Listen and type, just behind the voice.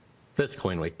This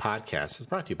CoinWeek podcast is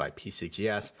brought to you by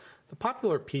PCGS. The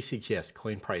popular PCGS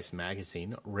Coin Price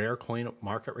Magazine Rare Coin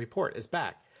Market Report is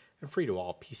back and free to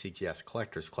all PCGS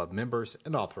Collectors Club members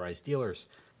and authorized dealers.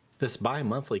 This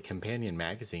bi-monthly companion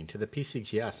magazine to the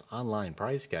PCGS online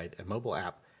price guide and mobile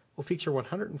app will feature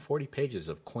 140 pages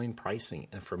of coin pricing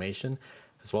information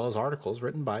as well as articles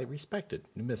written by respected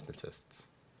numismatists.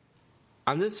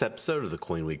 On this episode of the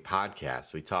CoinWeek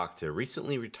podcast, we talk to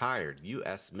recently retired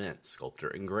U.S. Mint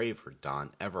sculptor engraver Don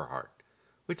Everhart.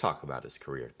 We talk about his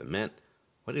career at the Mint,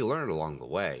 what he learned along the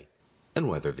way, and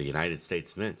whether the United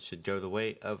States Mint should go the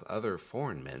way of other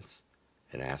foreign mints,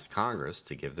 and ask Congress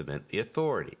to give the Mint the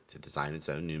authority to design its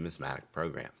own numismatic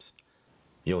programs.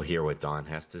 You'll hear what Don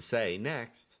has to say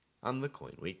next on the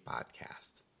CoinWeek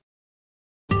podcast.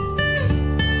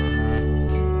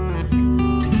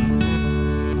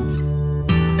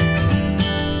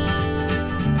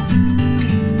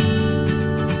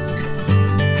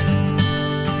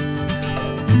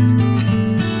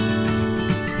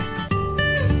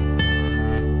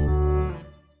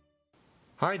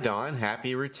 Hi, Don.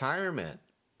 Happy retirement.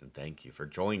 And thank you for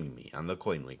joining me on the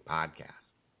CoinWeek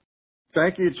podcast.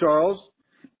 Thank you, Charles.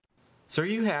 So are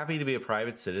you happy to be a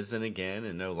private citizen again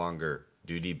and no longer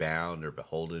duty-bound or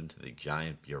beholden to the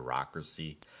giant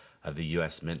bureaucracy of the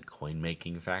U.S. Mint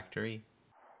coin-making factory?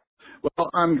 Well,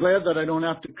 I'm glad that I don't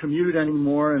have to commute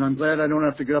anymore, and I'm glad I don't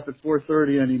have to get up at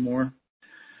 4:30 anymore.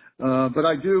 But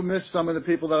I do miss some of the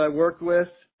people that I worked with,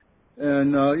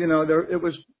 and, it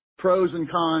was pros and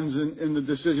cons in the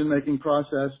decision-making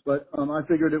process, but I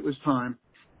figured it was time.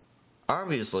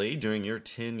 Obviously, during your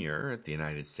tenure at the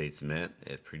United States Mint,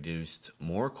 it produced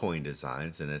more coin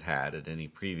designs than it had at any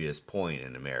previous point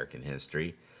in American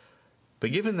history.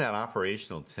 But given that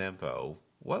operational tempo,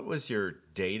 what was your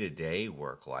day-to-day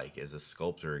work like as a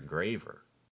sculptor engraver?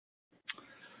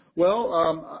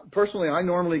 Well, personally, I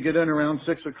normally get in around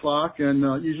 6 o'clock, and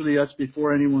usually that's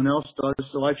before anyone else does,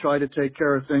 so I try to take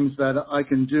care of things that I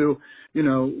can do,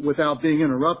 without being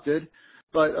interrupted.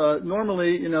 But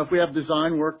normally, if we have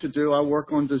design work to do, I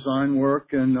work on design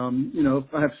work, and,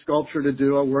 if I have sculpture to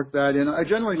do, I work that in. I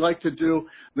generally like to do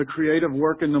the creative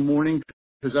work in the morning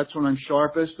because that's when I'm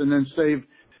sharpest, and then save,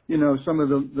 some of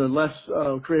the less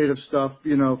creative stuff,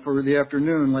 for the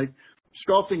afternoon. Like,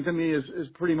 sculpting to me is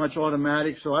pretty much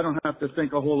automatic, so I don't have to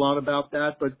think a whole lot about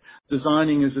that, but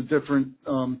designing is a different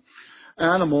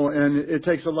animal, and it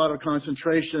takes a lot of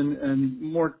concentration and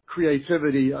more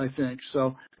creativity, I think.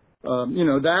 So,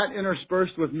 that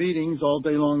interspersed with meetings all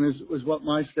day long was what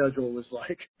my schedule was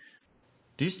like.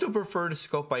 Do you still prefer to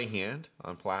sculpt by hand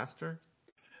on plaster?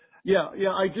 Yeah,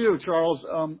 I do, Charles.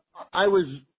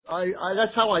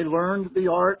 That's how I learned the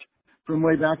art from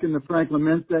way back in the Franklin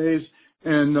Mint days,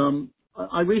 and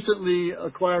I recently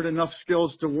acquired enough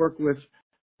skills to work with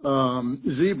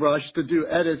ZBrush to do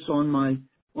edits on my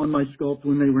sculpt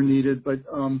when they were needed. But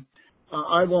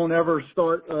I won't ever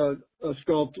start a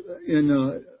sculpt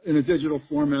in a digital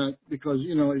format because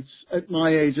it's at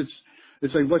my age.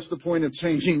 It's like, what's the point of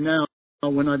changing now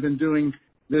when I've been doing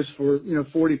this for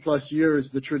 40 plus years,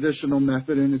 the traditional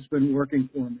method, and it's been working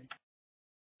for me.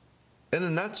 In a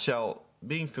nutshell,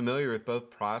 being familiar with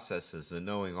both processes and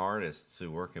knowing artists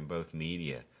who work in both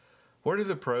media, what are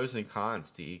the pros and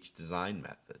cons to each design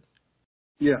method?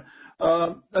 Yeah,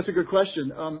 that's a good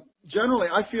question. Generally,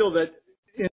 I feel that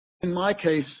in my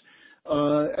case,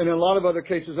 and in a lot of other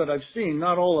cases that I've seen,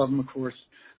 not all of them, of course,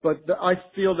 but I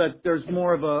feel that there's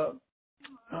more of a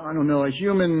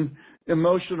human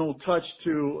emotional touch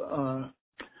to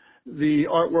the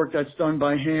artwork that's done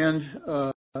by hand.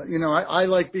 I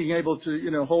like being able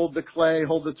to, hold the clay,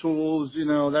 hold the tools,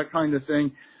 that kind of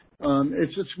thing.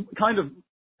 It's just kind of,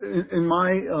 in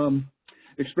my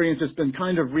experience, it's been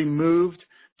kind of removed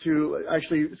to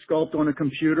actually sculpt on a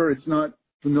computer. It's not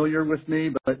familiar with me,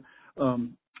 but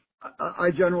I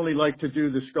generally like to do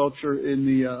the sculpture in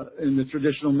the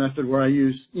traditional method where I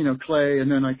use, clay and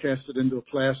then I cast it into a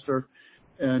plaster.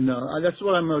 And that's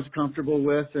what I'm most comfortable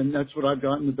with, and that's what I've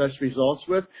gotten the best results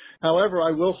with. However, I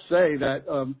will say that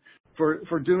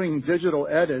for doing digital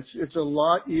edits, it's a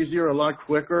lot easier, a lot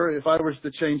quicker. If I was to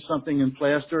change something in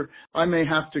plaster, I may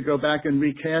have to go back and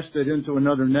recast it into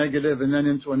another negative and then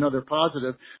into another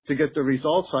positive to get the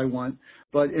results I want.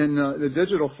 But in the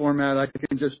digital format, I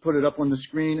can just put it up on the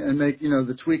screen and make,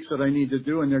 the tweaks that I need to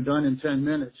do, and they're done in 10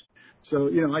 minutes. So,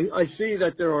 I see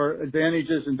that there are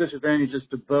advantages and disadvantages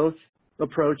to both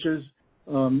approaches,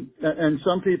 and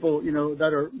some people,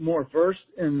 that are more versed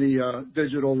in the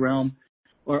digital realm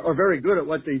are very good at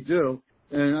what they do,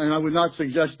 and I would not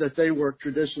suggest that they work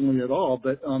traditionally at all.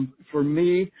 But for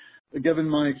me, given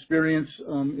my experience,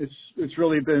 it's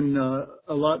really been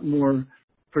a lot more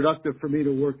productive for me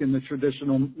to work in the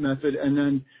traditional method and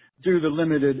then do the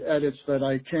limited edits that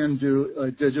I can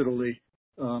do digitally.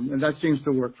 And that seems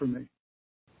to work for me.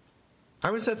 I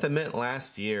was at the Mint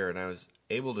last year, and I was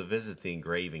able to visit the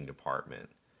engraving department,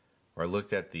 where I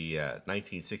looked at the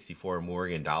 1964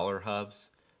 Morgan dollar hubs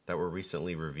that were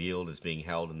recently revealed as being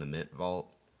held in the Mint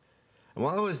vault. And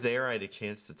while I was there, I had a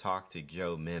chance to talk to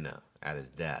Joe Minna at his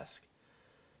desk.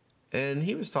 And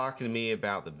he was talking to me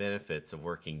about the benefits of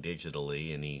working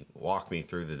digitally, and he walked me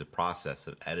through the process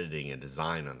of editing and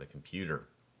design on the computer.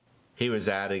 He was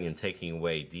adding and taking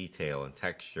away detail and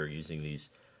texture using these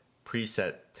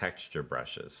preset texture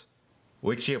brushes,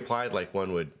 which he applied like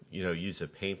one would, use a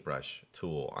paintbrush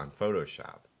tool on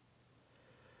Photoshop.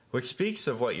 Which speaks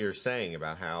of what you're saying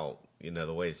about how,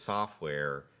 the way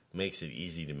software makes it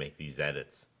easy to make these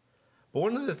edits. But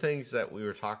one of the things that we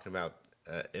were talking about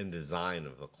in design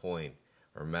of the coin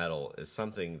or metal is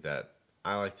something that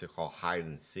I like to call hide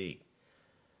and seek.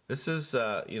 This is,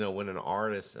 when an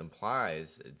artist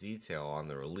implies a detail on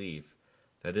the relief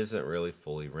that isn't really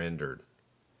fully rendered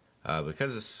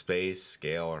because of space,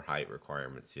 scale, or height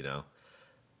requirements,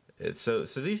 So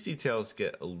these details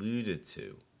get alluded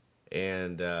to.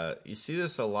 And you see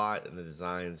this a lot in the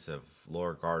designs of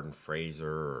Laura Garden Fraser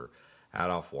or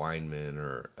Adolph Weinman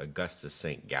or Augustus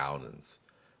St. Gaudens.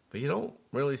 But you don't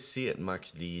really see it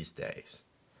much these days.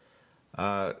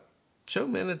 Joe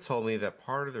Minna told me that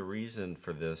part of the reason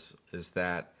for this is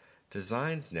that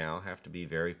designs now have to be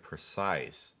very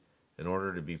precise in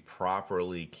order to be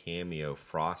properly cameo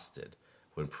frosted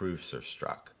when proofs are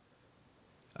struck.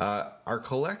 Are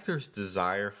collectors'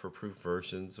 desire for proof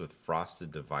versions with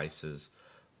frosted devices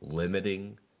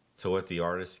limiting to what the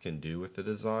artist can do with the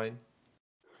design?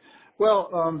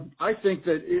 Well, I think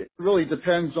that it really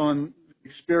depends on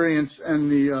experience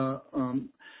and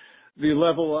the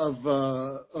level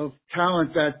of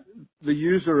talent that the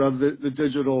user of the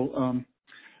digital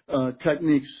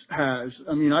techniques has.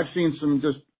 I mean, I've seen some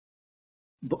just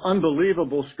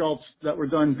unbelievable sculpts that were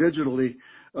done digitally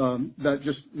that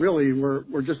just really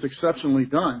were just exceptionally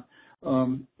done.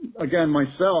 Again,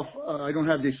 myself, I don't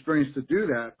have the experience to do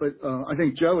that, but I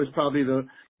think Joe is probably the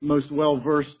most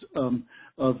well-versed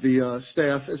of the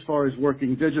staff as far as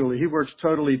working digitally. He works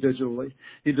totally digitally.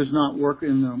 He does not work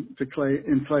in clay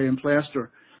and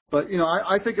plaster. But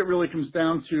I think it really comes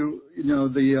down to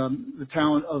the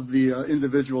talent of the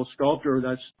individual sculptor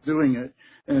that's doing it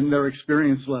and their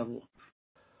experience level.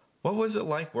 What was it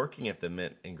like working at the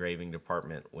Mint engraving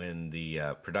department when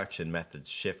the production methods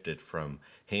shifted from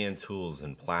hand tools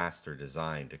and plaster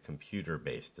design to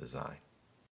computer-based design?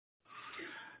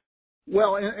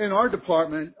 Well, in our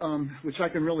department, which I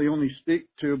can really only speak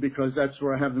to because that's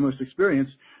where I have the most experience,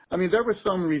 I mean, there was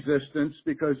some resistance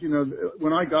because,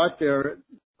 when I got there,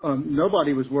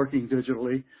 nobody was working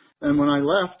digitally. And when I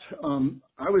left,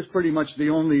 I was pretty much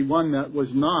the only one that was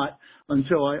not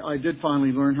until I did finally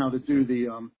learn how to do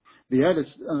the edits,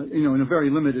 in a very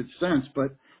limited sense.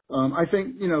 But I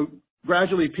think,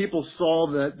 gradually people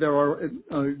saw that there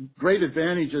are great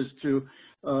advantages to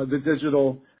the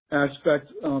digital aspect.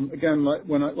 Again,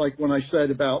 when I said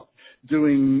about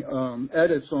doing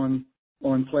edits on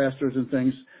plasters and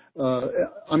things,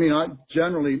 I mean, I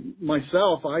generally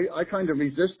myself, I kind of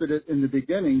resisted it in the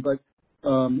beginning, but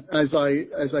as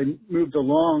I moved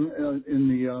along in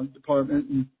the department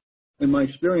and in my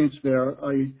experience there,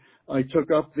 I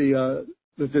took up the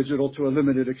digital to a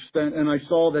limited extent, and I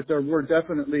saw that there were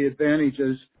definitely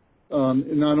advantages,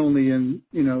 not only in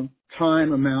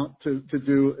time amount to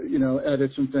do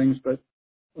edits and things, but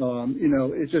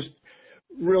it just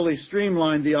really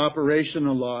streamlined the operation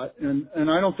a lot, and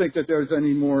I don't think that there's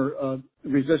any more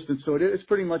resistance to it. It's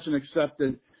pretty much an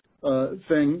accepted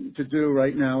thing to do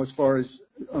right now as far as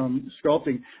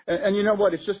sculpting. And you know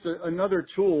what? It's just another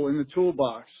tool in the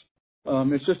toolbox.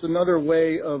 It's just another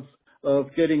way of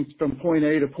getting from point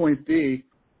A to point B.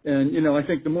 And, I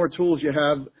think the more tools you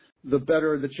have, the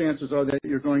better the chances are that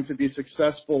you're going to be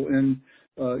successful in,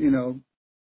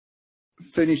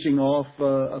 finishing off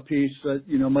a piece that,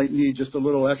 might need just a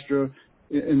little extra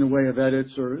in the way of edits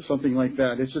or something like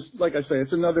that. It's just, like I say,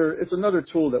 it's another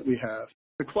tool that we have.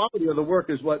 The quality of the work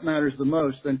is what matters the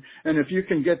most. And if you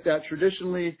can get that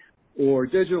traditionally or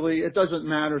digitally, it doesn't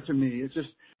matter to me. It's just,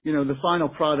 the final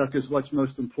product is what's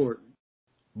most important.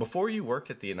 Before you worked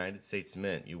at the United States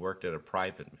Mint, you worked at a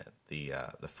private mint,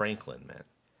 the Franklin Mint.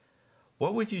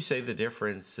 What would you say the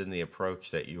difference in the approach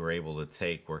that you were able to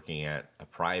take working at a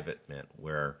private mint,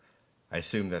 where I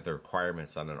assume that the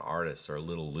requirements on an artist are a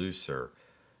little looser,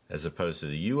 as opposed to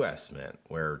the U.S. Mint,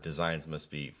 where designs must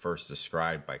be first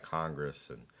described by Congress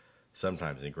and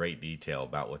sometimes in great detail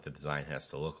about what the design has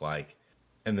to look like,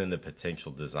 And then the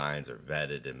potential designs are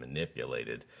vetted and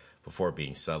manipulated before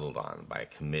being settled on by a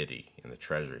committee and the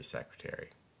Treasury Secretary.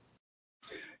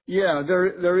 Yeah,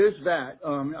 there is that.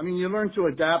 I mean, you learn to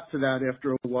adapt to that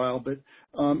after a while. But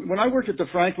when I worked at the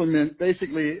Franklin Mint,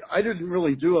 basically, I didn't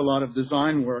really do a lot of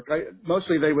design work.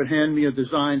 Mostly they would hand me a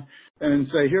design and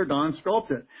say, "Here, Don,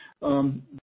 sculpt it."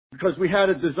 Because we had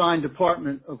a design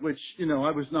department of which,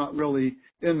 I was not really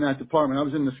in that department. I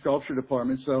was in the sculpture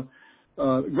department. So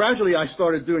gradually I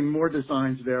started doing more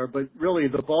designs there. But really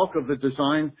the bulk of the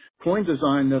coin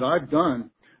design that I've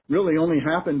done really only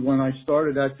happened when I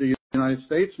started at the United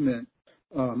States Mint,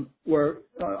 where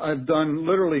I've done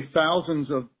literally thousands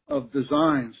of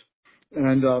designs.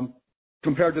 And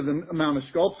compared to the amount of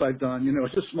sculpts I've done,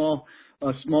 it's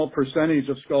a small percentage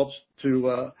of sculpts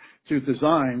to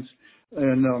designs.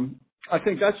 And I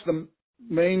think that's the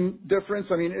main difference.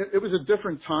 I mean, it was a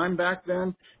different time back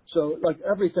then, so like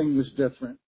everything was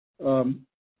different.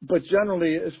 But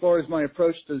generally, as far as my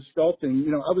approach to sculpting,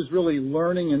 I was really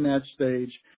learning in that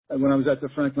stage when I was at the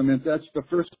Franklin Mint. That's the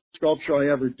first sculpture I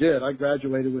ever did. I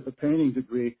graduated with a painting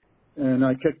degree, and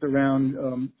I kicked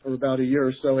around for about a year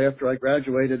or so after I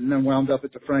graduated, and then wound up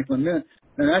at the Franklin Mint.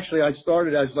 And actually, I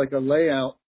started as like a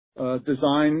layout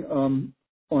design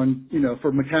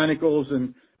for mechanicals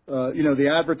and the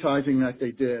advertising that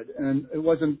they did. And it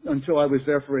wasn't until I was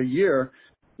there for a year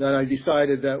that I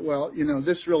decided that,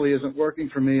 this really isn't working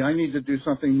for me. I need to do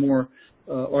something more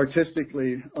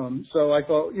artistically. So I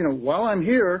thought, while I'm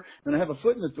here and I have a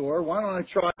foot in the door, why don't I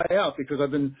try out? Because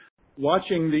I've been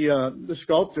watching the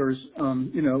sculptors,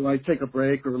 I take a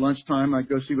break or lunchtime, I'd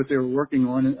go see what they were working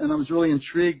on. And I was really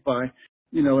intrigued by,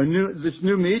 this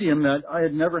new medium that I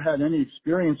had never had any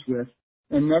experience with.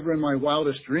 And never in my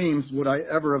wildest dreams would I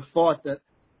ever have thought that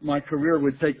my career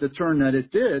would take the turn that it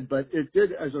did, but it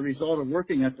did as a result of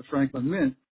working at the Franklin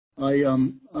Mint.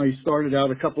 I started out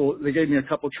they gave me a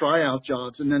couple tryout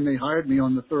jobs, and then they hired me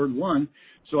on the third one.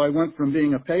 So I went from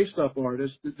being a pay stuff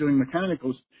artist doing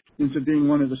mechanicals into being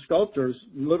one of the sculptors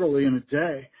literally in a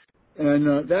day.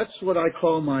 And that's what I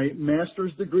call my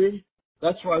master's degree.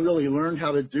 That's where I really learned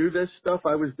how to do this stuff.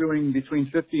 I was doing between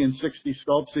 50 and 60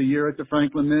 sculpts a year at the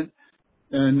Franklin Mint.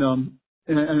 And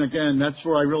again, that's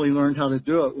where I really learned how to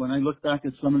do it. When I look back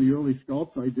at some of the early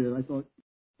sculpts I did, I thought,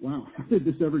 wow, how did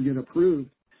this ever get approved?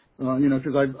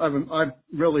 Because I've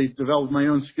really developed my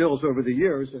own skills over the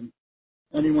years, and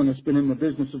anyone that's been in the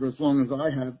business for as long as I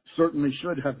have certainly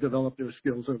should have developed their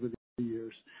skills over the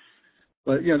years.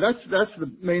 But that's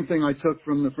the main thing I took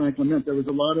from the Franklin Mint. There was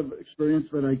a lot of experience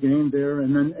that I gained there,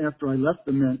 and then after I left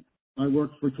the Mint, I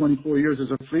worked for 24 years as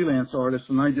a freelance artist,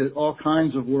 and I did all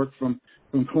kinds of work from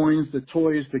coins to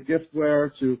toys to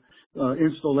giftware to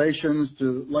installations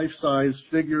to life-size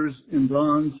figures in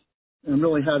bronze, and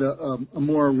really had a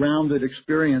more rounded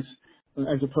experience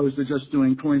as opposed to just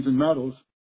doing coins and medals.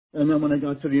 And then when I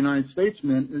got to the United States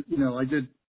Mint, I did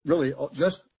really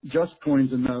just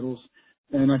coins and medals,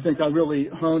 and I think I really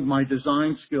honed my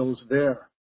design skills there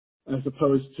as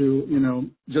opposed to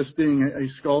just being a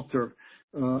sculptor.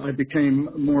 I became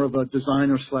more of a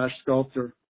designer /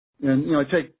 sculptor. And, I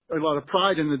take a lot of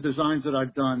pride in the designs that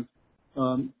I've done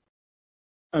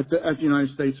at the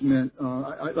United States Mint.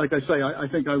 Like I say, I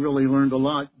think I really learned a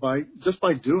lot just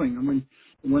by doing. I mean,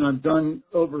 when I've done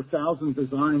over 1,000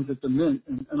 designs at the Mint,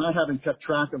 and I haven't kept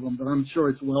track of them, but I'm sure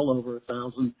it's well over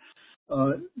 1,000,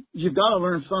 you've got to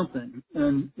learn something.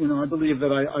 And, I believe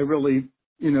that I really,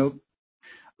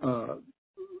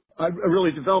 I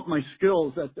really developed my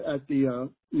skills at the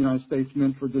United States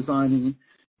Mint for designing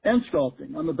and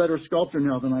sculpting. I'm a better sculptor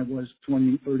now than I was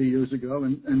 20, 30 years ago,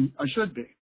 and I should be.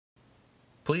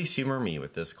 Please humor me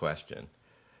with this question.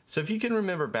 So if you can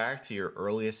remember back to your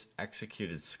earliest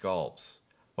executed sculpts,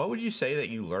 what would you say that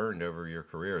you learned over your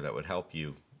career that would help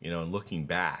you, in looking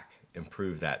back,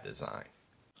 improve that design?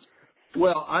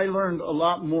 Well, I learned a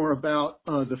lot more about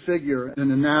the figure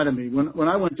and anatomy. When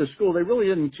I went to school, they really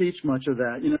didn't teach much of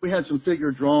that. We had some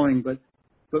figure drawing, but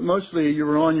mostly you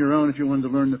were on your own if you wanted to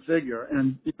learn the figure.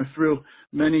 And through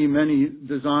many, many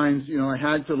designs, I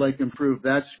had to improve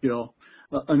that skill.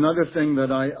 Another thing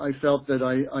that I felt that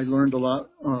I learned a lot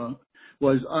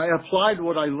was I applied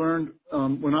what I learned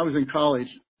when I was in college.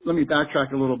 Let me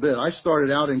backtrack a little bit. I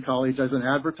started out in college as an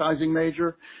advertising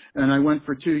major, and I went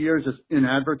for 2 years in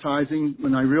advertising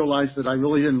when I realized that I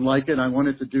really didn't like it. I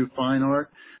wanted to do fine art,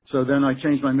 so then I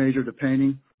changed my major to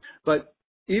painting. But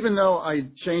even though I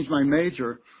changed my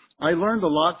major, I learned a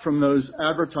lot from those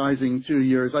advertising 2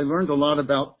 years. I learned a lot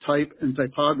about type and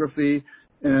typography,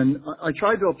 and I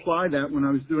tried to apply that when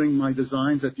I was doing my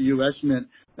designs at the U.S. Mint,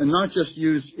 and not just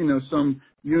use, some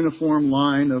uniform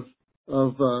line of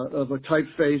of a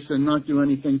typeface and not do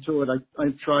anything to it. I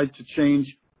tried to change,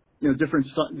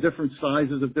 different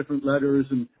sizes of different letters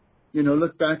and,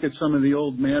 look back at some of the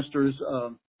old masters,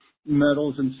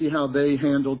 metals and see how they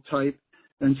handled type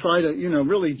and try to,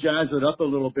 really jazz it up a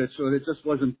little bit so that it just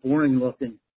wasn't boring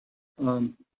looking.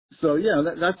 So yeah,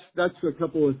 that's a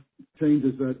couple of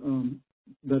changes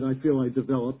that I feel I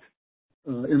developed,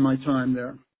 in my time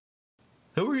there.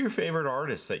 Who were your favorite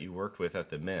artists that you worked with at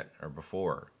the Mint or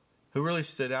before? Who really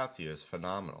stood out to you as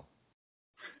phenomenal?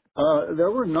 There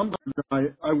were a number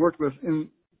that I worked with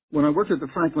when I worked at the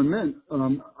Franklin Mint.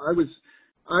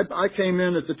 I came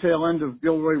in at the tail end of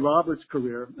Gilroy Roberts'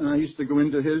 career, and I used to go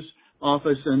into his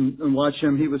office and watch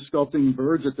him. He was sculpting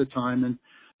birds at the time, and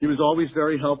he was always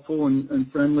very helpful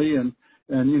and friendly and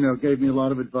gave me a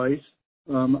lot of advice.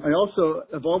 I also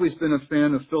have always been a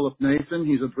fan of Philip Nathan.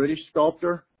 He's a British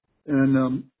sculptor,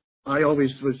 and I always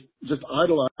was just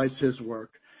idolized his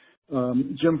work.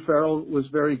 Jim Farrell was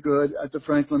very good at the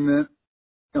Franklin Mint.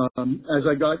 As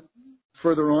I got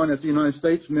further on at the United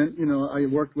States Mint, I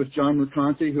worked with John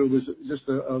Mercanti, who was just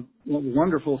a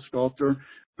wonderful sculptor,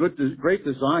 great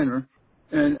designer,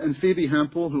 and Phoebe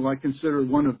Hempel, who I consider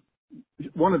one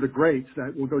of the greats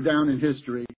that will go down in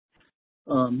history.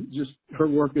 Just her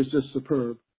work is just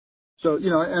superb. So,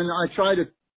 and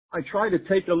I try to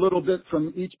take a little bit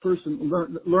from each person,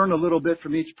 learn a little bit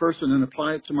from each person and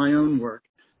apply it to my own work.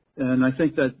 And I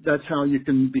think that's how you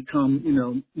can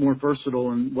become, more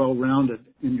versatile and well-rounded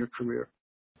in your career.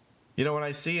 When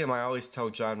I see him, I always tell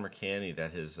John Mercanti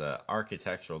that his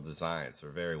architectural designs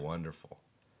are very wonderful.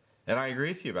 And I agree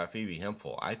with you about Phoebe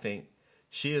Hempel. I think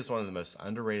she is one of the most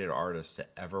underrated artists to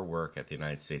ever work at the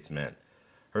United States Mint.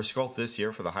 Her sculpt this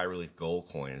year for the high relief gold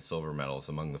coin and silver medal is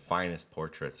among the finest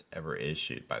portraits ever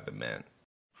issued by the Mint.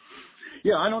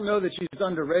 Yeah, I don't know that she's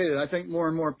underrated. I think more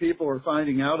and more people are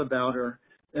finding out about her.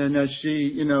 And as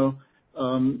she,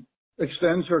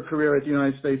 extends her career at the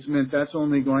United States Mint, that's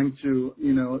only going to,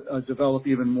 develop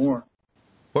even more.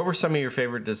 What were some of your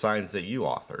favorite designs that you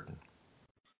authored?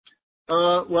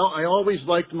 Well, I always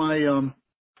liked my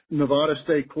Nevada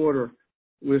State Quarter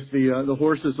with the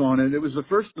horses on it. It was the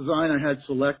first design I had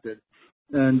selected,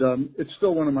 and it's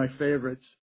still one of my favorites.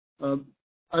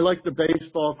 I like the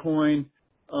baseball coin.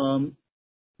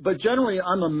 But generally,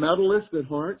 I'm a medalist at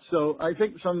heart, so I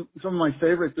think some of my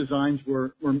favorite designs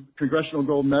were congressional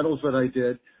gold medals that I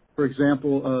did. For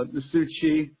example, the Tzu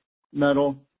Chi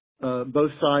medal,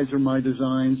 both sides are my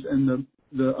designs, and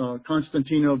the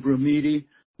Constantino Brumidi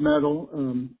medal,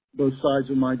 both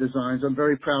sides are my designs. I'm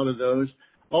very proud of those.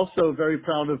 Also very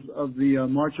proud of the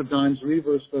March of Dimes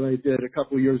reverse that I did a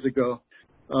couple of years ago.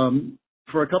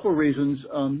 For a couple of reasons,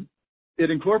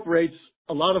 it incorporates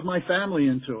a lot of my family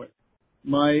into it.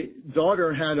 My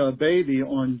daughter had a baby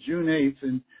on June 8th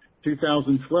in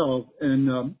 2012,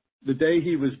 and the day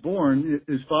he was born,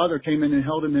 his father came in and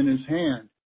held him in his hand.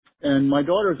 And my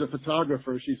daughter is a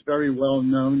photographer. She's very well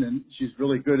known, and she's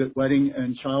really good at wedding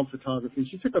and child photography.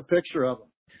 She took a picture of him.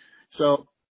 So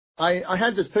I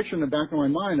had this picture in the back of my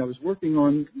mind. I was working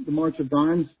on the March of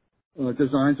Dimes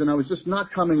designs, and I was just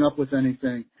not coming up with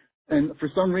anything. And for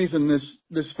some reason,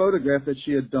 this photograph that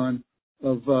she had done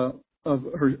of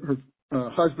her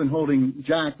husband holding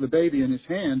Jack, the baby, in his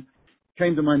hand,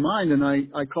 came to my mind, and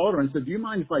I called her and said, "Do you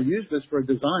mind if I use this for a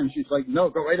design?" She's like, "No,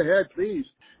 go right ahead, please."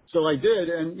 So I did,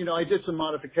 and I did some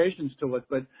modifications to it,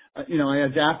 but I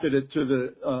adapted it to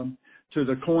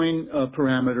the coin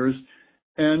parameters,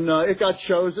 and it got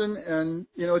chosen, and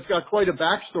it's got quite a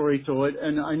backstory to it,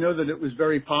 and I know that it was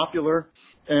very popular,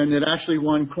 and it actually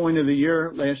won Coin of the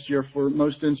Year last year for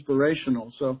most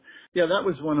inspirational. So yeah, that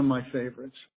was one of my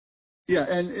favorites. Yeah,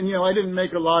 and I didn't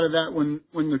make a lot of that when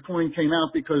the coin came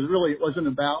out, because really it wasn't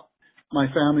about my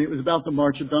family. It was about the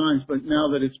March of Dimes. But now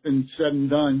that it's been said and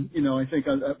done, I think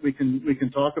we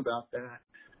can talk about that.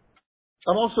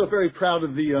 I'm also very proud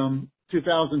of the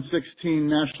 2016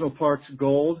 National Parks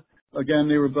Gold. Again,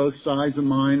 they were both sides of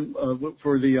mine.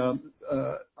 For the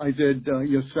I did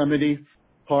Yosemite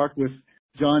Park with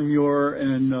John Muir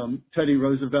and Teddy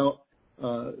Roosevelt.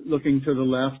 Looking to the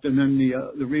left, and then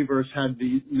the reverse had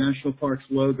the National Parks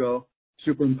logo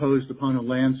superimposed upon a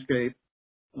landscape.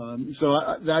 Both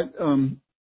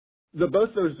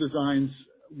those designs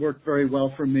worked very well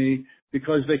for me,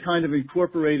 because they kind of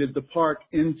incorporated the park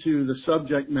into the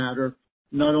subject matter,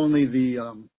 not only the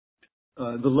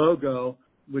logo,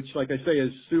 which, like I say,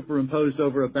 is superimposed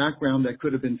over a background that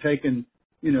could have been taken,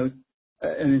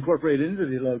 and incorporated into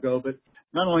the logo, but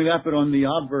not only that, but on the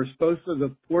obverse, both of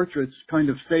the portraits kind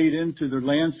of fade into the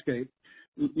landscape,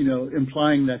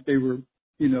 implying that they were,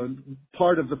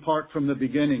 part of the park from the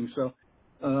beginning. So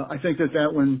I think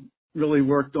that one really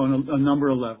worked on a number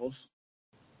of levels.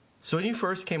 So when you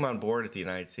first came on board at the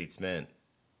United States Mint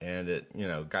and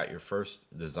it, got your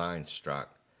first design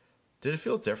struck, did it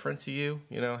feel different to you,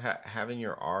 having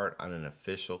your art on an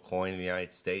official coin in the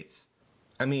United States?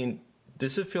 I mean,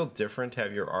 does it feel different to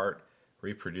have your art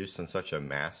reproduced on such a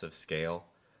massive scale?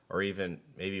 Or even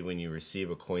maybe when you receive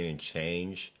a coin and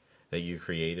change that you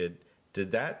created,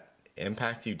 did that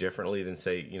impact you differently than,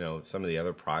 say, some of the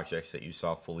other projects that you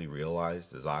saw fully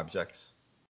realized as objects?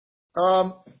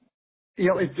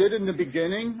 It did in the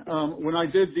beginning. When I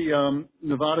did the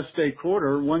Nevada State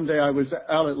Quarter, one day I was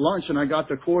out at lunch and I got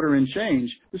the quarter and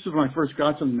change. This is when I first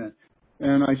got to the Mint.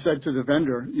 And I said to the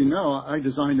vendor, I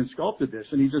designed and sculpted this.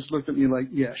 And he just looked at me like,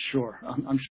 yeah, sure.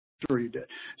 I'm sure you did.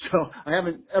 So I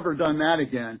haven't ever done that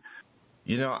again.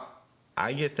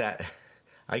 I get that.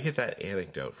 I get that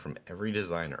anecdote from every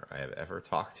designer I have ever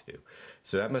talked to.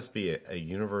 So that must be a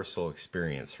universal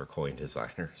experience for coin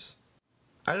designers.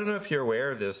 I don't know if you're aware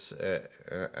of this, and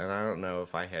I don't know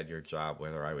if I had your job,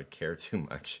 whether I would care too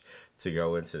much to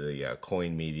go into the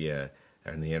coin media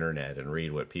and the internet and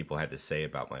read what people had to say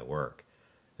about my work,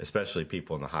 especially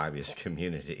people in the hobbyist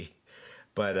community.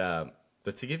 But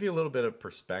to give you a little bit of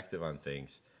perspective on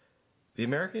things, the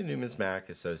American Numismatic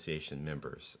Association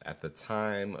members, at the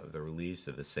time of the release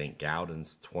of the St.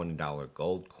 Gaudens $20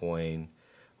 gold coin,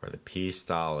 or the Peace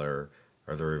Dollar,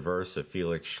 or the reverse of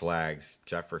Felix Schlag's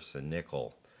Jefferson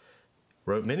nickel,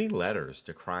 wrote many letters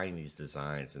decrying these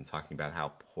designs and talking about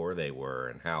how poor they were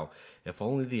and how, if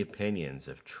only the opinions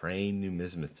of trained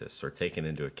numismatists are taken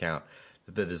into account,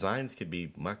 that the designs could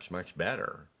be much, much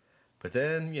better. But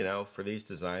then, for these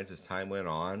designs, as time went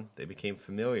on, they became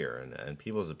familiar and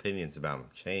people's opinions about them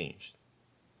changed.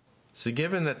 So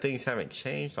given that things haven't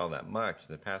changed all that much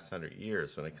in the past 100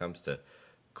 years when it comes to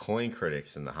coin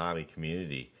critics in the hobby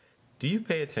community, do you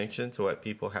pay attention to what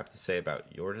people have to say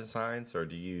about your designs, or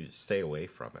do you stay away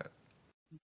from it?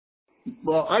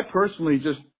 Well, I personally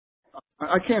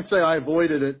I can't say I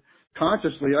avoided it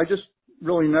consciously. I just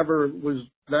really never was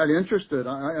that interested.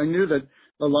 I knew that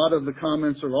a lot of the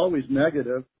comments are always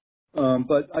negative.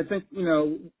 But I think,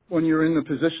 when you're in the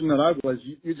position that I was,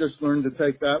 you just learn to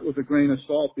take that with a grain of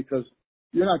salt because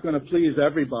you're not going to please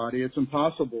everybody. It's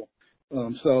impossible.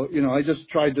 So, I just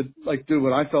tried to do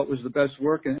what I felt was the best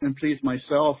work and please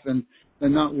myself and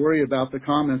not worry about the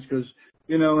comments because,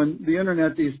 in the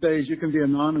internet these days, you can be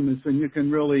anonymous and you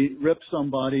can really rip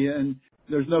somebody and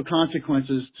there's no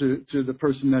consequences to the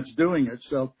person that's doing it.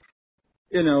 So,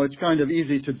 it's kind of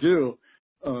easy to do.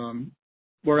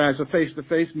 Whereas a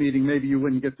face-to-face meeting, maybe you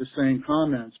wouldn't get the same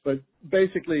comments. But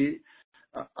basically,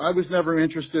 I was never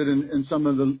interested in some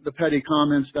of the petty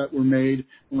comments that were made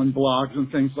on blogs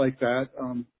and things like that.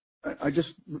 I just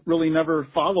really never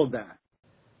followed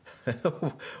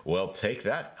that. Well, take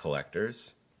that,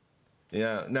 collectors.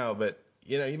 No, but,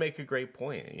 you make a great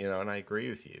point, and I agree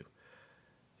with you.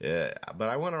 But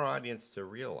I want our audience to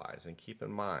realize and keep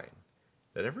in mind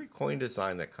that every coin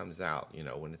design that comes out,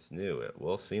 when it's new, it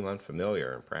will seem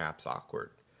unfamiliar and perhaps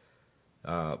awkward.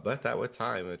 But that with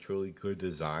time, a truly good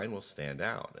design will stand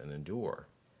out and endure.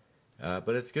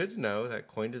 But it's good to know that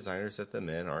coin designers at the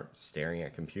Mint aren't staring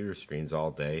at computer screens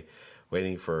all day,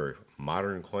 waiting for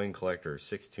Modern Coin Collector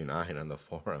 629 on the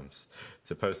forums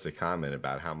to post a comment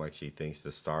about how much he thinks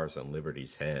the stars on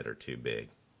Liberty's head are too big.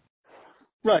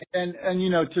 Right, and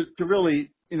to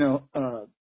really,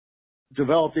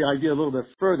 develop the idea a little bit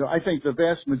further, I think the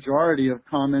vast majority of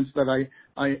comments that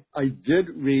I did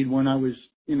read when I was,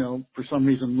 for some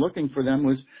reason looking for them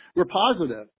were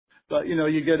positive. But,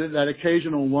 you get that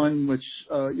occasional one which,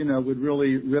 would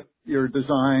really rip your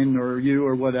design or you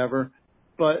or whatever.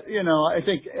 But, I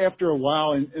think after a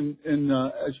while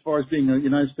as far as being a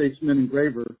United States Mint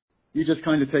engraver, you just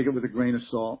kind of take it with a grain of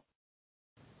salt.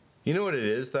 You know what it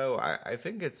is, though? I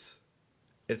think it's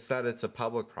that it's a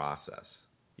public process.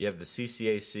 You have the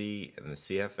CCAC and the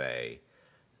CFA,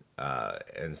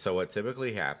 and so what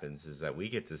typically happens is that we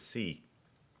get to see.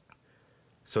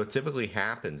 So what typically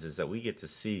happens is that we get to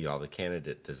see all the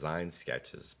candidate design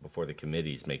sketches before the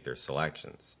committees make their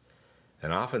selections,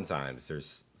 and oftentimes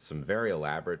there's some very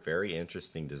elaborate, very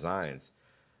interesting designs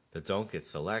that don't get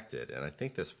selected, and I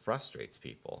think this frustrates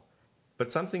people.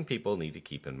 But something people need to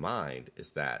keep in mind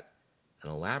is that an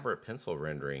elaborate pencil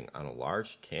rendering on a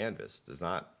large canvas does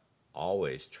not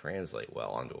always translate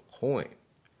well onto a coin.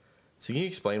 So can you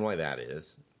explain why that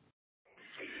is?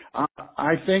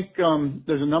 I think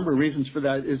there's a number of reasons for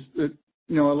that. Is that,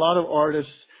 a lot of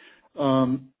artists,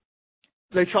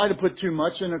 they try to put too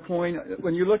much in a coin.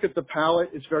 When you look at the palette,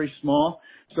 it's very small.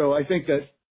 So I think that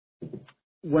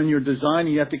when you're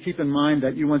designing, you have to keep in mind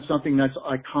that you want something that's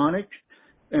iconic.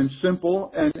 and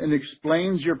simple and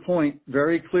explains your point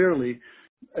very clearly,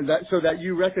 so that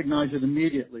you recognize it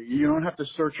immediately. You don't have to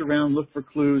search around, look for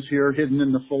clues here hidden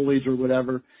in the foliage or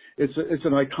whatever. It's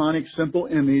an iconic, simple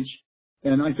image,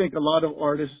 and I think a lot of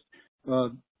artists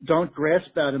don't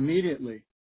grasp that immediately.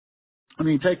 I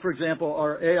mean, take, for example,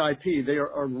 our AIP. They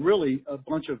are really a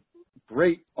bunch of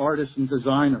great artists and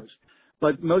designers,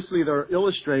 but mostly they're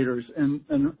illustrators, and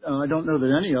I don't know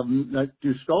that any of them that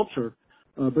do sculpture,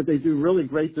 but they do really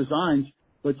great designs.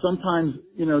 But sometimes,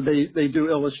 they do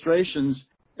illustrations,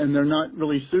 and they're not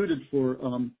really suited for,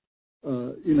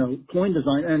 coin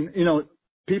design. And,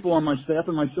 people on my staff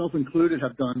and myself included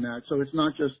have done that. So it's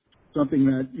not just something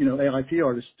that, AIP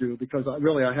artists do, because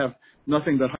I have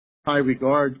nothing but high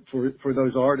regard for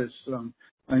those artists.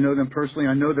 I know them personally.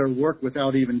 I know their work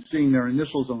without even seeing their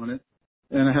initials on it.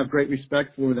 And I have great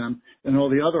respect for them and all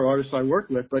the other artists I work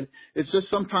with. But it's just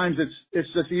sometimes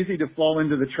it's just easy to fall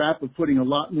into the trap of putting a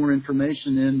lot more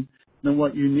information in than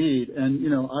what you need. And,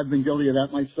 I've been guilty of that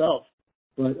myself.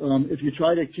 But if you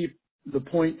try to keep the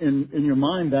point in your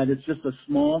mind that it's just a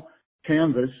small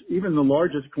canvas, even the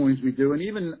largest coins we do, and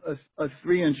even a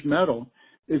 3-inch metal,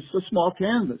 it's a small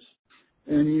canvas.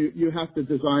 And you have to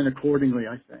design accordingly,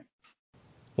 I think.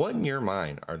 What in your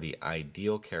mind are the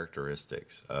ideal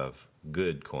characteristics of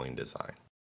good coin design?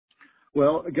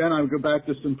 Well, again, I would go back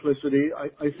to simplicity.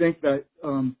 I think that,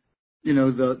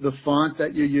 the font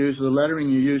that you use, the lettering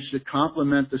you use should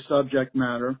complement the subject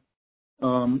matter.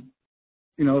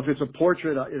 If it's a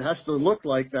portrait, it has to look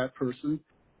like that person.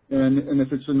 And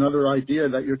if it's another idea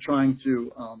that you're trying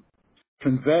to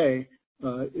convey,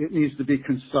 it needs to be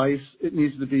concise. It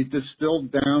needs to be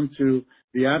distilled down to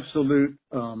the absolute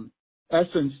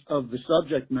essence of the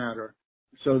subject matter.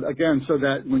 So again, so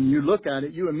that when you look at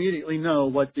it, you immediately know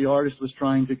what the artist was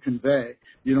trying to convey.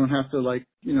 You don't have to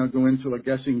go into a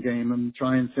guessing game and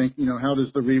try and think, how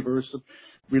does the reverse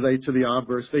relate to the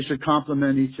obverse? They should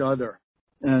complement each other.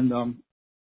 And,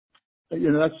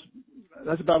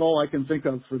 that's about all I can think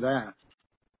of for that.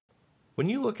 When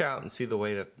you look out and see the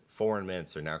way that foreign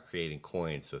mints are now creating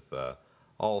coins with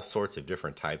all sorts of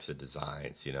different types of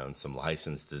designs, and some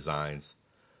licensed designs,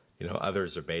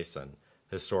 others are based on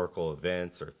historical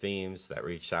events or themes that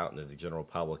reach out into the general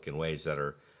public in ways that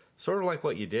are sort of like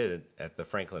what you did at the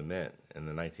Franklin Mint in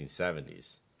the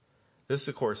 1970s. This,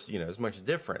 of course, is much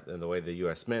different than the way the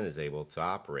U.S. Mint is able to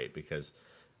operate, because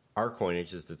our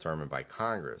coinage is determined by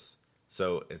Congress.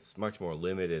 So it's much more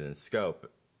limited in scope,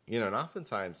 and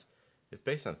oftentimes it's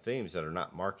based on themes that are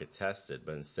not market tested,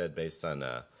 but instead based on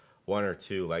one or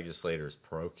two legislators'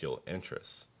 parochial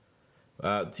interests.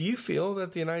 Do you feel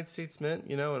that the United States Mint,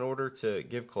 in order to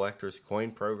give collectors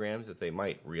coin programs that they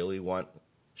might really want,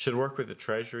 should work with the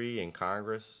Treasury and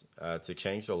Congress to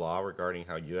change the law regarding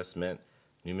how U.S. Mint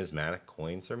numismatic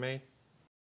coins are made?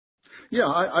 Yeah,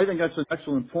 I think that's an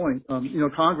excellent point.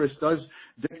 Congress does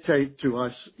dictate to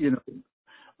us,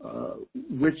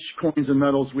 which coins and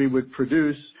metals we would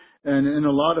produce. And in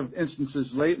a lot of instances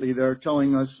lately, they're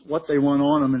telling us what they want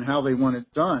on them and how they want it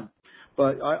done.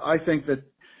 But I think that,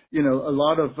 a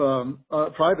lot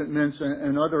of private mints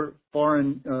and other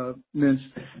foreign mints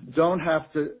don't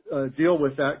have to deal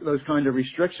with those kind of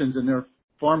restrictions, and they're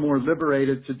far more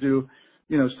liberated to do,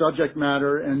 subject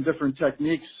matter and different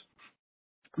techniques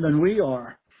than we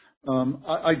are.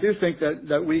 I do think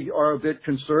that we are a bit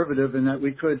conservative, and that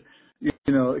we could,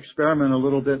 experiment a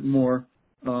little bit more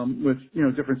with,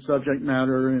 different subject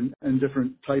matter and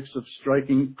different types of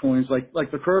striking coins,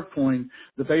 like the curve coin.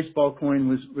 The baseball coin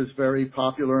was very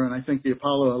popular, and I think the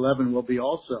Apollo 11 will be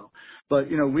also. But,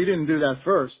 we didn't do that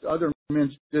first. Other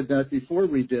mints did that before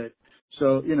we did.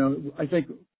 So, I think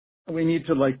we need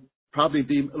to probably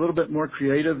be a little bit more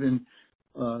creative in,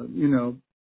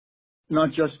 not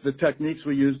just the techniques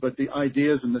we use, but the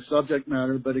ideas and the subject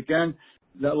matter. But again,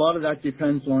 a lot of that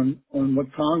depends on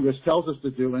what Congress tells us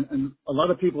to do. And a lot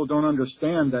of people don't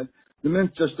understand that the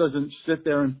Mint just doesn't sit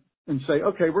there and say,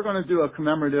 okay, we're going to do a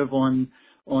commemorative on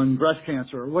breast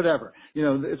cancer or whatever.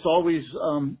 It's always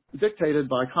dictated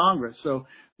by Congress. So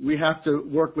we have to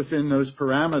work within those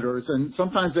parameters. And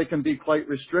sometimes they can be quite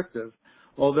restrictive.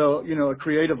 Although, a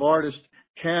creative artist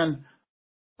can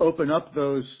open up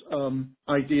those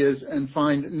ideas and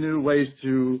find new ways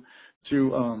to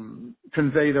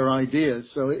convey their ideas.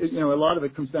 So, a lot of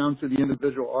it comes down to the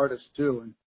individual artist too,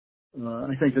 and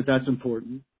I think that that's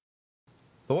important.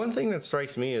 The one thing that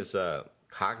strikes me is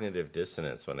cognitive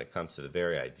dissonance when it comes to the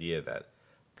very idea that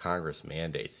Congress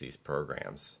mandates these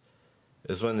programs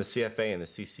is when the CFA and the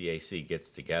CCAC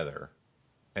gets together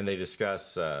and they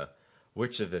discuss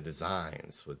which of the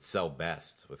designs would sell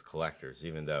best with collectors,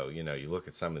 even though, you look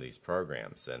at some of these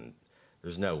programs and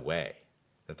there's no way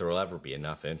that there will ever be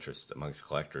enough interest amongst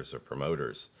collectors or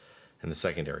promoters in the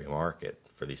secondary market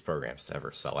for these programs to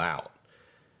ever sell out.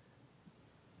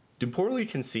 Do poorly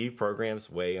conceived programs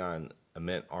weigh on a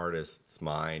mint artist's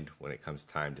mind when it comes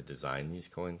time to design these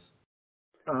coins?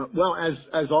 Well,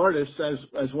 as artists,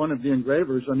 as one of the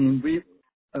engravers, I mean, we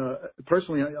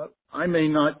personally, I may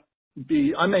not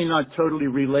totally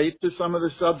relate to some of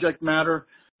the subject matter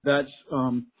that's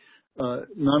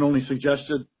not only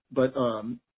suggested but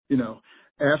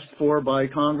asked for by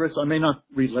Congress. I may not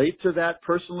relate to that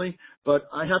personally, but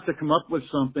I have to come up with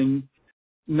something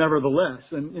nevertheless.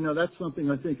 And that's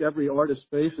something I think every artist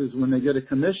faces when they get a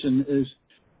commission is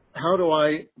how do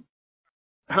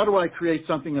I create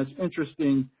something that's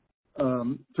interesting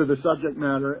to the subject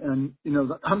matter, and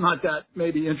I'm not that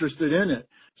maybe interested in it.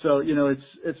 So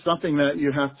it's something that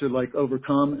you have to like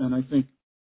overcome. And I think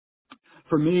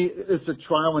for me, it's a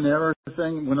trial and error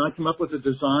thing. When I come up with a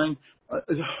design,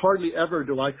 hardly ever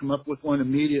do I come up with one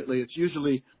immediately. It's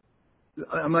usually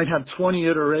I might have 20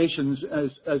 iterations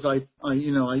as I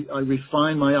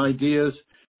refine my ideas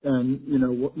and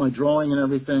my drawing and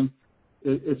everything.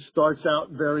 It starts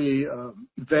out very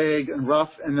vague and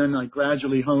rough, and then I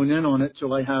gradually hone in on it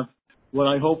till I have what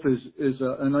I hope is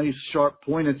a nice sharp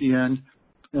point at the end.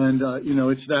 And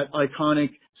it's that iconic,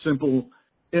 simple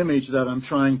image that I'm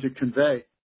trying to convey.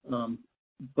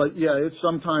 But yeah, it's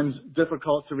sometimes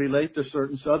difficult to relate to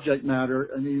certain subject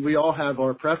matter. I mean, we all have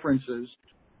our preferences,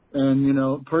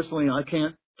 and personally, I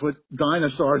can't put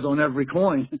dinosaurs on every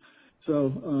coin,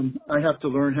 so I have to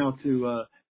learn how to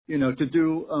to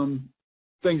do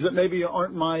things that maybe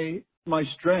aren't my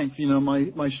strength,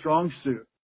 my strong suit.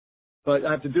 But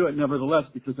I have to do it nevertheless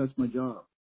because that's my job.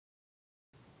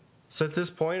 So at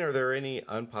this point, are there any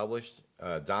unpublished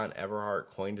Don Everhart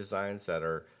coin designs that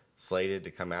are slated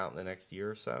to come out in the next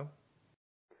year or so?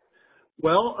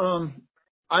 Well,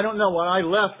 I don't know. When I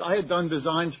left, I had done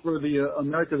designs for the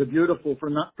America the Beautiful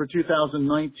for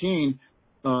 2019.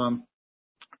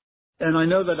 And I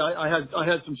know that I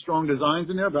had some strong designs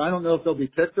in there, but I don't know if they'll be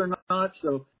picked or not.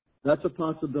 So that's a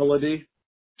possibility.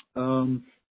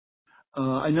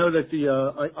 I know that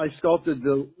I sculpted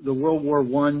the World War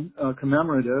I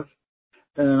commemorative,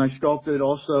 and I sculpted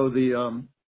also the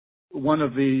one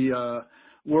of the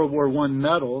World War I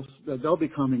medals that they'll be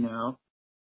coming out.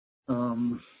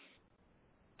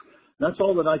 That's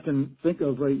all that I can think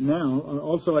of right now.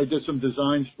 Also, I did some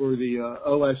designs for the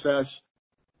OSS,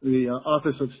 the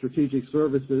Office of Strategic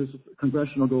Services,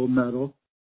 Congressional Gold Medal.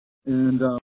 And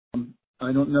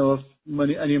I don't know if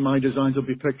any of my designs will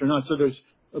be picked or not. So there's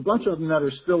a bunch of them that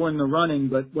are still in the running,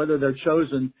 but whether they're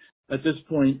chosen at this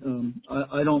point,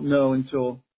 I don't know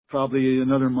until probably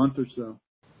another month or so.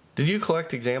 Did you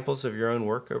collect examples of your own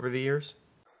work over the years?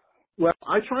 Well,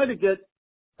 I try to get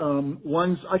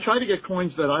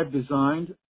coins that I've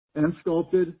designed and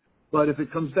sculpted, but if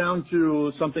it comes down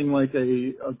to something like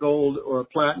a gold or a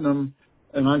platinum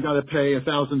and I've got to pay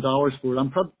 $1,000 for it,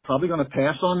 I'm probably going to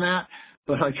pass on that.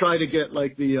 But I try to get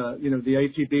like the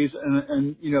ATBs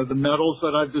and the medals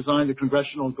that I've designed, the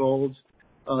congressional golds.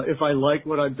 If I like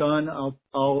what I've done,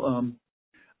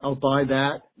 I'll buy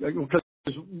that,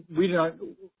 because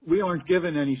we aren't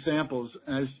given any samples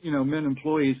as mint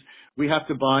employees. We have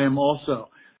to buy them also.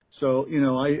 So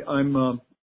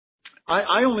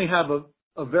I only have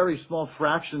a very small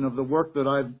fraction of the work that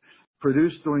I've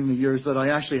produced during the years that I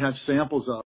actually have samples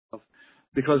of,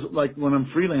 because like when I'm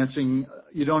freelancing,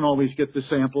 you don't always get the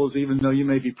samples even though you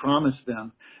may be promised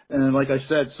them. And like I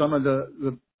said, some of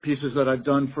the pieces that I've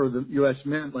done for the U.S.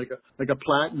 Mint, like a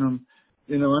platinum,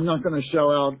 I'm not going to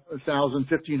shell out $1,000,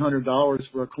 $1,500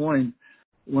 for a coin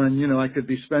when I could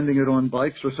be spending it on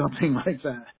bikes or something like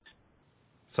that.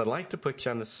 So I'd like to put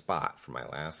you on the spot for my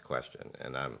last question,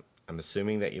 and I'm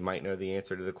assuming that you might know the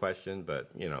answer to the question, but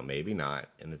maybe not,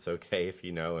 and it's okay if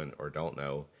you know or don't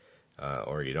know,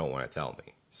 or you don't want to tell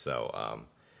me. So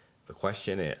the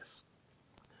question is,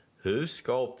 who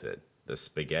sculpted the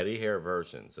spaghetti hair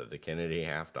versions of the Kennedy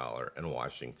half dollar and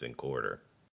Washington quarter?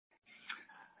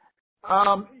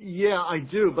 Yeah, I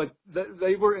do, but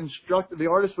they were instructed. The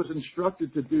artist was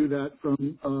instructed to do that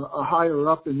from a higher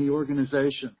up in the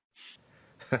organization.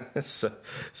 So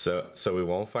we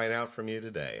won't find out from you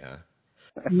today, huh?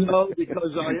 No,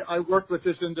 because I worked with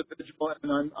this individual,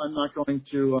 and I'm not going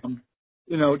to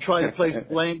try to place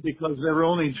blame because they were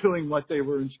only doing what they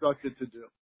were instructed to do.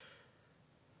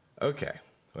 Okay.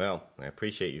 Well, I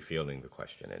appreciate you fielding the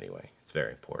question anyway. It's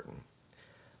very important.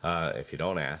 If you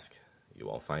don't ask, you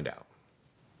won't find out.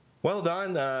 Well,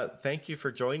 Don, thank you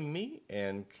for joining me,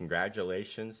 and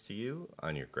congratulations to you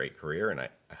on your great career, and I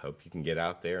hope you can get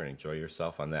out there and enjoy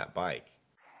yourself on that bike.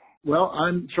 Well,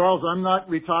 Charles, I'm not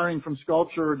retiring from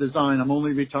sculpture or design. I'm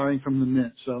only retiring from the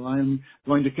mint. So I'm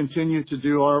going to continue to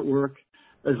do artwork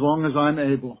as long as I'm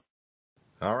able.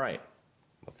 All right.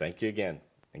 Well, thank you again,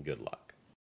 and good luck.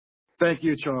 Thank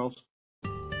you, Charles.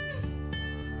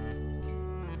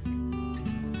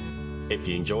 If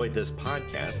you enjoyed this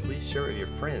podcast, please share it with your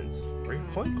friends or your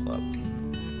Coin Club.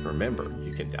 Remember,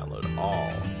 you can download all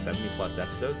 70-plus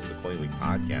episodes of the Coin Week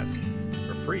podcast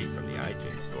for free from the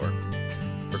iTunes Store.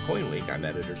 For Coin Week, I'm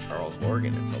editor Charles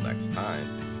Morgan. Until next time,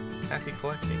 happy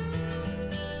collecting.